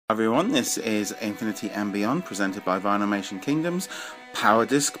Everyone, this is Infinity and Beyond, presented by Vinylmation Kingdom's Power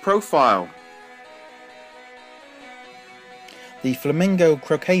Disc Profile. The Flamingo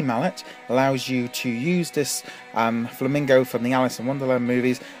croquet mallet allows you to use this flamingo from the Alice in Wonderland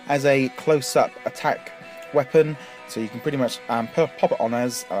movies as a close-up attack weapon, so you can pretty much pop it on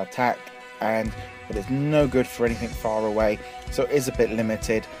as an attack, but it's no good for anything far away, so it is a bit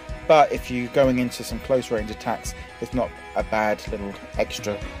limited. But if you're going into some close range attacks, it's not a bad little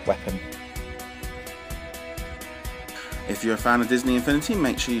extra weapon. If you're a fan of Disney Infinity,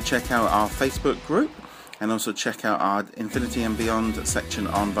 make sure you check out our Facebook group and also check out our Infinity and Beyond section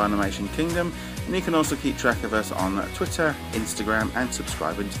on Vinylmation Kingdom. And you can also keep track of us on Twitter, Instagram, and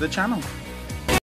subscribing to the channel.